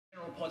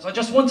the points. I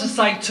just want to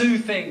say two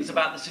things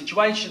about the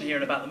situation here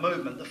and about the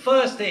movement. The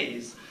first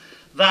is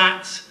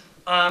that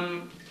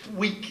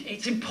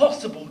it's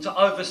impossible to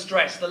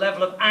overstress the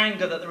level of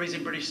anger that there is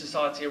in British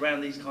society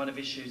around these kind of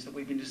issues that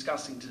we've been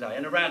discussing today,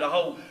 and around a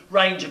whole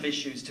range of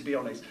issues, to be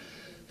honest.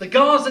 The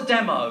Gaza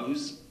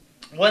demos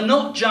were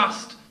not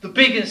just the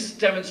biggest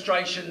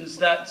demonstrations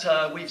that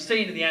we've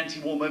seen in the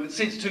anti-war movement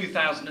since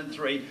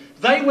 2003.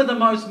 They were the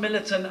most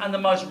militant and the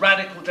most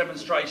radical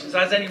demonstrations,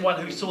 as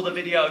anyone who saw the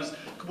videos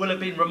will have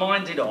been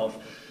reminded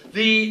of.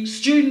 The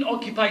student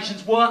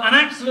occupations were an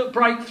absolute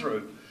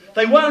breakthrough.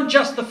 They weren't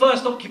just the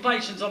first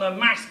occupations on a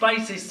mass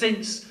basis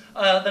since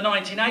the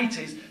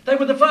 1980s. They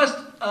were the first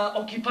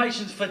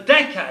occupations for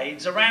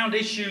decades around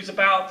issues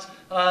about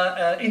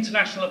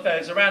international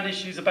affairs, around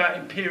issues about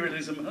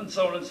imperialism, and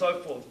so on and so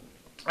forth.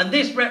 And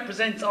this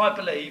represents, I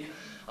believe,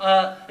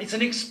 it's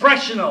an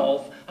expression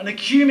of an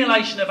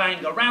accumulation of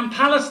anger around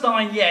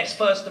Palestine, yes,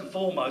 first and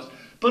foremost,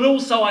 but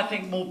also, I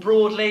think, more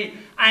broadly,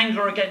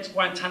 anger against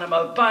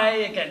Guantanamo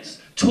Bay,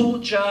 against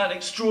torture and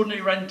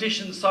extraordinary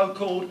renditions,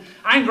 so-called,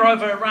 anger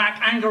over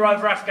Iraq, anger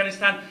over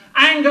Afghanistan,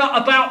 anger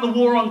about the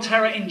war on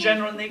terror in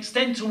general, and the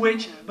extent to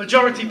which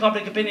majority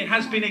public opinion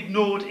has been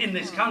ignored in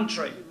this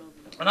country.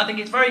 And I think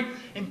it's very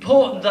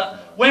important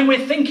that when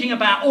we're thinking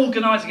about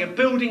organising and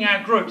building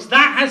our groups,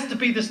 that has to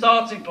be the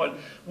starting point.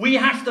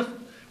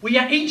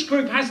 Each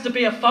group has to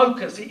be a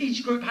focus.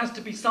 Each group has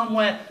to be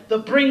somewhere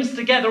that brings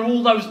together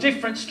all those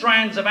different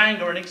strands of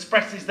anger and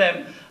expresses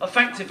them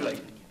effectively.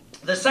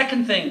 The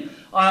second thing,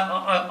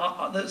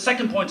 the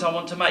second point I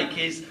want to make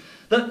is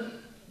that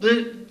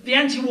the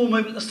anti-war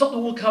movement, the Stop the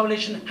War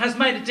Coalition, has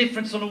made a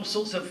difference on all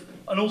sorts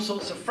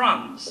of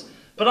fronts.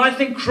 But I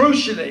think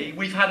crucially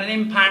we've had an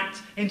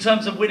impact in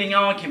terms of winning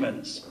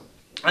arguments.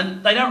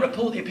 And they don't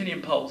report the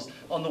opinion polls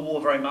on the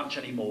war very much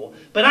anymore.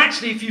 But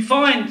actually, if you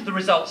find the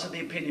results of the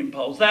opinion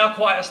polls, they are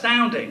quite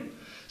astounding.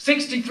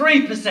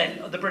 63%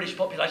 of the British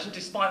population,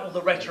 despite all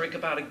the rhetoric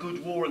about a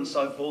good war and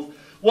so forth,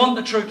 want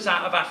the troops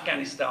out of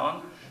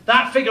Afghanistan.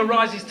 That figure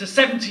rises to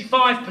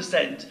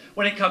 75%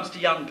 when it comes to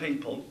young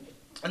people.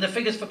 And the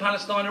figures for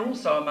Palestine are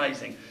also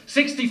amazing.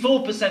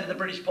 64% of the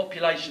British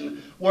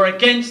population were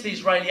against the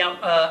Israeli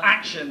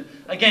action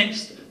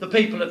against the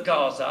people of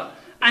Gaza.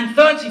 And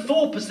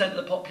 34% of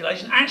the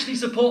population actually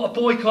support a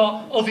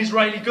boycott of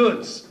Israeli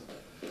goods.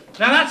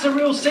 Now that's a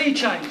real sea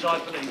change, I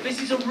believe.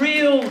 This is a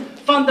real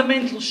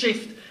fundamental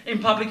shift in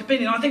public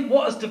opinion. I think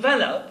what has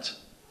developed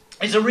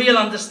is a real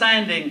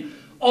understanding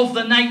of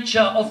the nature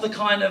of the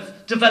kind of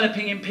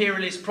developing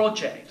imperialist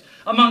project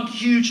among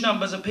huge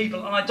numbers of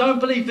people. And I don't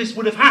believe this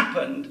would have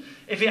happened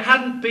if it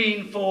hadn't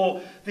been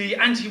for the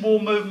anti-war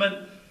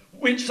movement,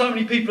 which so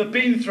many people have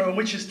been through and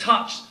which has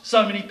touched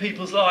so many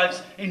people's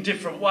lives in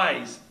different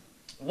ways.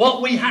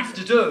 What we have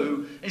to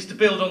do is to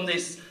build on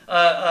this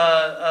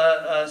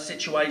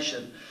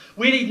situation.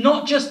 We need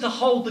not just to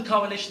hold the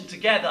coalition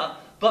together,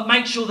 but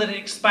make sure that it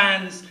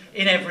expands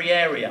in every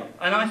area.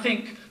 And I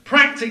think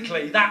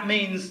practically that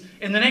means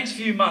in the next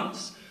few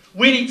months,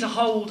 we need to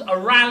hold a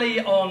rally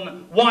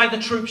on why the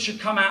troops should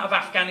come out of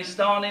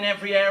Afghanistan in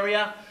every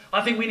area.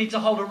 I think we need to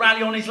hold a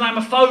rally on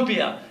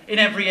Islamophobia in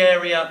every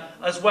area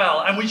as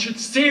well. And we should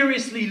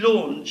seriously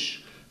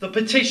launch the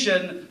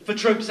petition for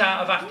troops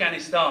out of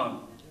Afghanistan.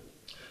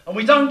 And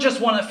we don't just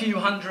want a few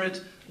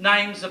hundred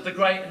names of the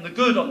great and the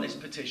good on this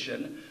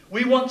petition.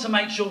 We want to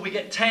make sure we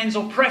get tens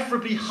or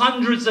preferably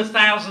hundreds of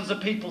thousands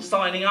of people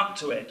signing up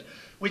to it,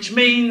 which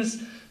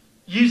means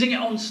using it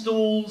on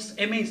stalls,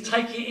 it means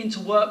taking it into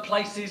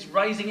workplaces,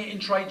 raising it in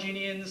trade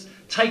unions,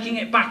 taking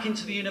it back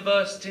into the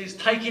universities,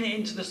 taking it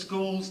into the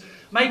schools,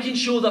 making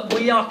sure that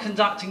we are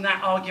conducting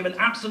that argument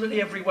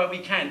absolutely everywhere we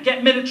can.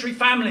 Get military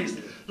families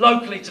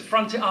locally to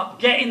front it up,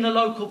 get in the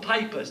local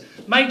papers,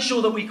 make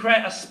sure that we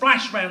create a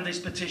splash around this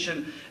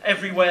petition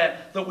everywhere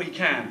that we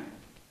can.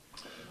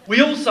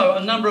 We also,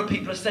 a number of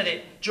people have said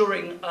it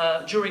during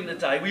the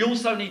day, we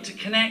also need to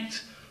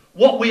connect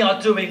what we are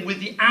doing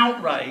with the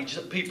outrage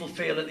that people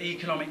feel at the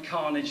economic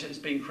carnage that has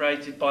been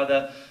created by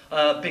the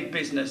big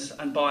business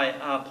and by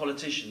our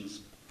politicians.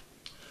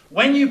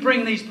 When you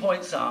bring these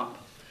points up,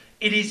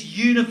 it is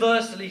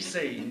universally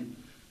seen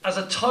as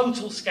a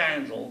total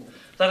scandal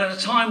that at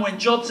a time when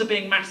jobs are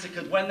being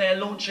massacred, when they're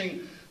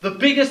launching the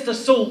biggest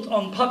assault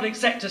on public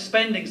sector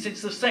spending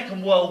since the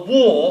Second World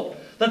War,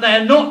 that they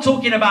are not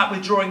talking about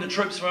withdrawing the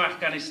troops from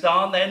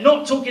Afghanistan, they're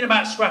not talking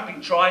about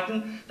scrapping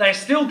Trident, they're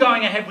still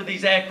going ahead with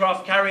these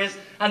aircraft carriers,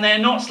 and they're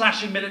not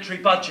slashing military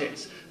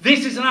budgets.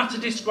 This is an utter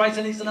disgrace,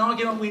 and it's an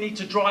argument we need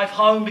to drive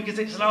home because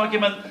it's an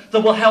argument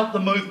that will help the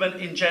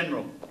movement in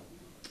general.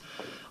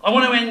 I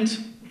want to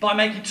end by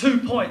making 2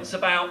 points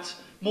about,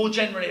 more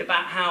generally,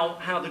 about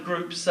how the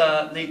groups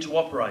need to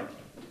operate.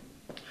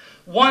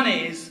 One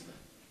is,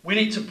 we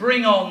need to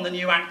bring on the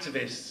new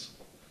activists.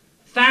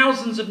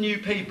 Thousands of new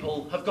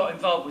people have got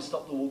involved with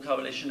Stop the War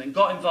Coalition and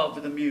got involved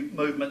with the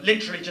movement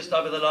literally just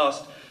over the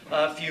last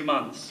few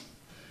months.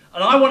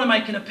 And I want to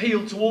make an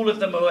appeal to all of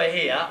them who are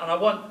here, and I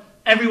want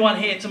everyone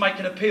here to make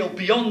an appeal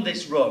beyond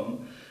this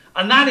room,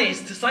 and that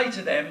is to say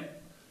to them,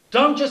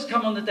 don't just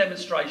come on the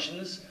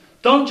demonstrations,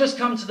 Don't just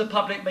come to the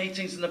public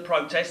meetings and the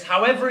protests,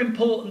 however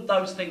important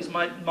those things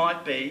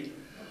might be.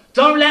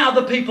 Don't let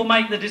other people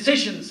make the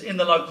decisions in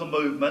the local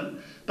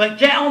movement, but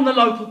get on the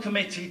local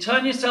committee,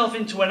 turn yourself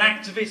into an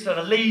activist and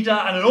a leader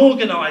and an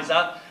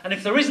organiser, and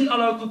if there isn't a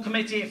local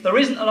committee, if there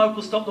isn't a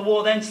local Stop the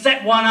War, then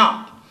set one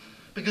up.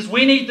 Because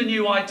we need the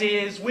new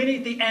ideas, we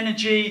need the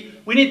energy,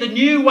 we need the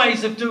new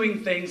ways of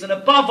doing things, and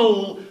above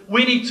all,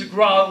 we need to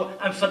grow,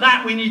 and for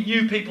that we need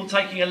new people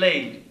taking a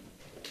lead.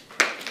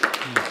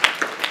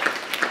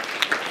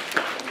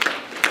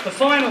 The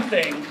final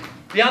thing,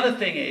 the other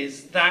thing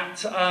is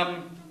that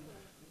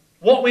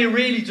what we're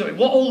really doing,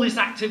 what all this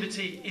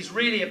activity is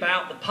really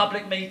about, the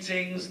public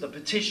meetings, the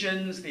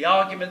petitions, the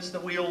arguments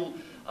that we all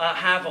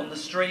have on the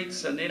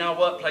streets and in our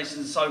workplaces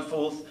and so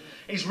forth,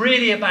 is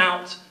really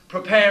about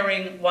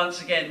preparing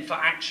once again for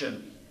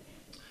action.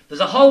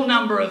 There's a whole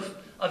number of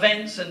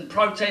events and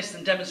protests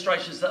and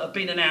demonstrations that have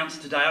been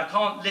announced today. I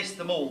can't list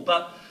them all,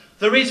 but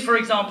there is, for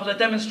example, a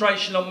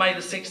demonstration on May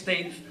the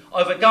 16th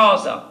over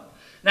Gaza.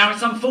 Now,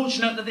 it's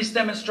unfortunate that this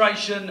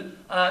demonstration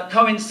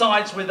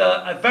coincides with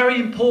a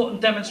very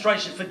important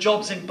demonstration for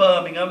jobs in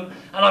Birmingham,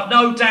 and I've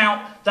no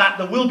doubt that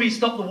there will be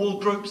Stop the War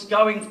groups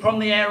going from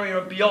the area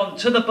and beyond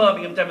to the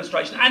Birmingham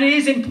demonstration. And it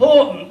is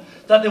important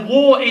that the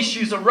war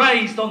issues are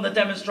raised on the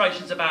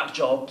demonstrations about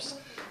jobs,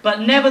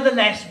 but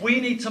nevertheless,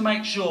 we need to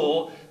make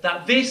sure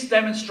that this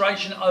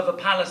demonstration over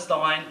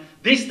Palestine,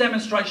 this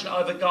demonstration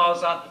over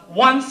Gaza,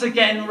 once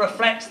again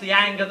reflects the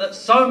anger that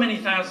so many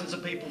thousands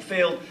of people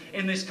feel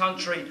in this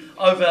country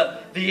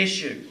over the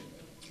issue.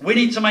 We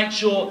need to make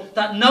sure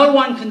that no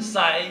one can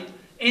say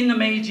in the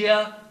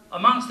media,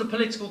 amongst the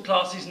political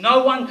classes,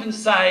 no one can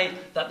say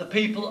that the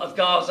people of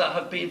Gaza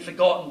have been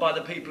forgotten by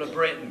the people of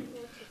Britain.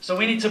 So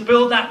we need to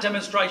build that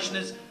demonstration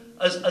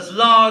as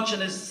large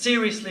and as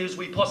seriously as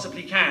we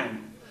possibly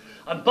can.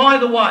 And by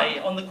the way,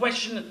 on the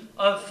question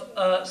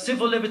of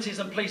civil liberties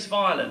and police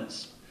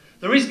violence,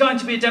 there is going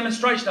to be a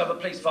demonstration over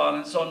police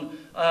violence on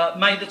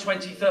May the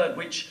 23rd,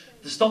 which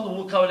the Stop the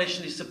War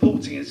Coalition is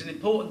supporting. It's an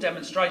important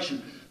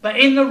demonstration. But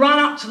in the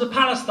run-up to the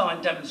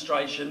Palestine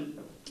demonstration,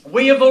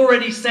 we have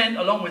already sent,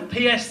 along with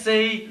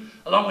PSC,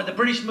 along with the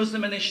British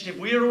Muslim Initiative,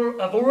 we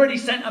have already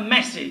sent a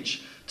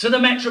message to the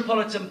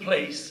Metropolitan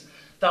Police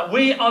that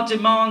we are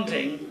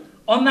demanding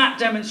on that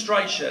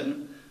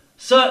demonstration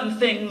certain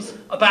things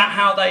about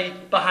how they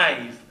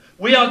behave.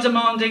 We are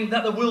demanding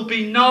that there will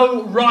be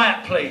no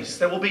riot police.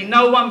 There will be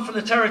no one from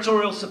the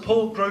Territorial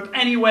Support Group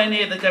anywhere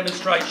near the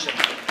demonstration.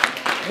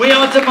 We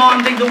are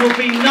demanding there will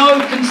be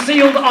no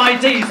concealed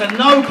IDs and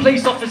no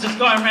police officers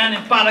going around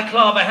in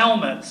balaclava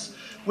helmets.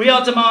 We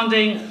are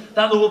demanding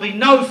that there will be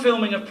no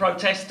filming of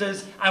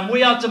protesters, and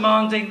we are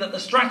demanding that the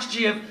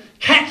strategy of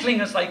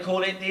kettling, as they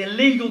call it, the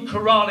illegal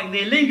corralling,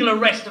 the illegal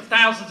arrest of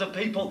thousands of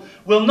people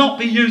will not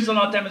be used on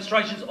our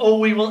demonstrations, or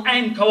we will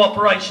end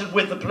cooperation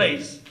with the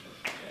police.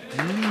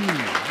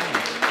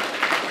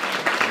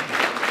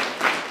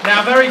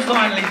 Now, very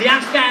finally, the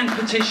Afghan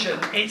petition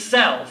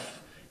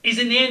itself is,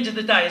 in the end of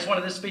the day, as one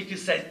of the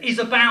speakers said, is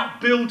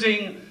about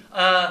building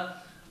a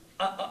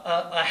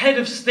head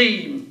of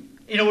steam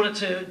in order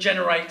to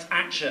generate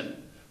action.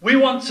 We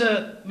want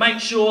to make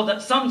sure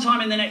that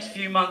sometime in the next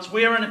few months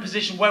we are in a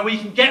position where we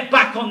can get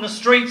back on the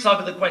streets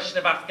over the question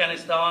of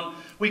Afghanistan.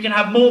 We can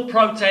have more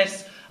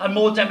protests and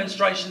more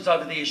demonstrations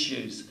over the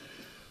issues.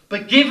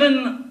 But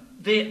given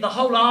the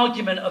whole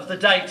argument of the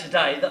day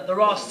today, that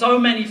there are so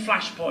many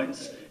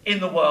flashpoints in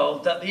the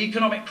world, that the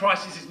economic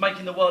crisis is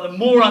making the world a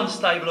more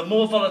unstable, a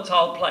more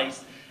volatile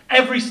place,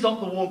 every Stop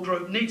the War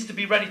group needs to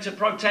be ready to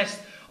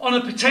protest on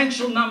a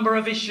potential number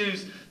of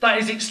issues that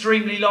is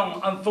extremely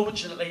long,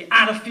 unfortunately,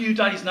 at a few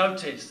days'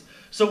 notice.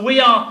 So we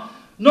are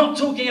not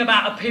talking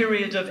about a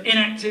period of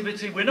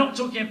inactivity. We're not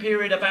talking a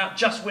period about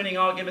just winning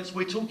arguments.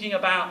 We're talking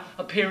about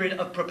a period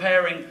of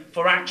preparing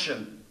for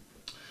action.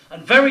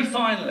 And very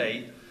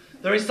finally,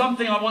 there is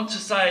something I want to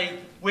say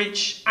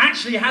which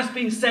actually has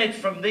been said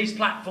from these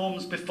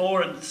platforms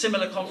before and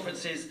similar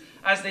conferences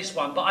as this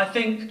one, but I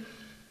think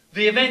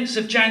the events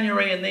of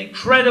January and the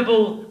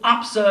incredible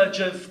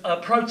upsurge of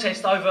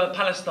protest over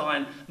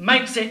Palestine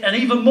makes it an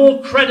even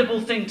more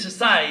credible thing to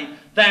say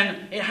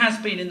than it has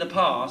been in the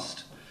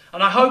past.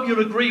 And I hope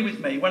you'll agree with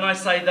me when I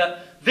say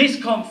that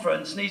this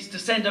conference needs to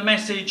send a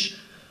message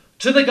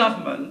to the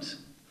government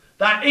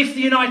that if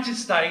the United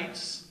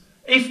States,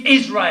 if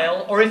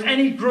Israel, or if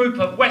any group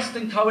of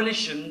Western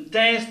coalition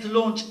dares to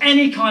launch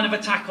any kind of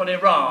attack on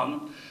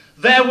Iran,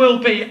 there will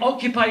be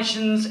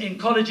occupations in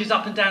colleges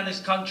up and down this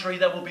country,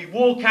 there will be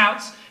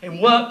walkouts in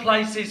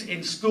workplaces,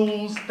 in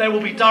schools, there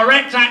will be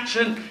direct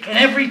action in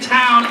every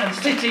town and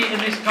city in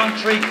this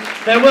country.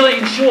 There will,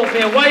 in short, be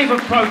a wave of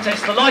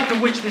protest, the like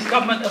of which this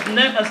government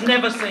has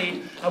never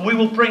seen, and we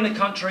will bring the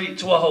country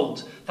to a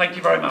halt. Thank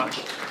you very much.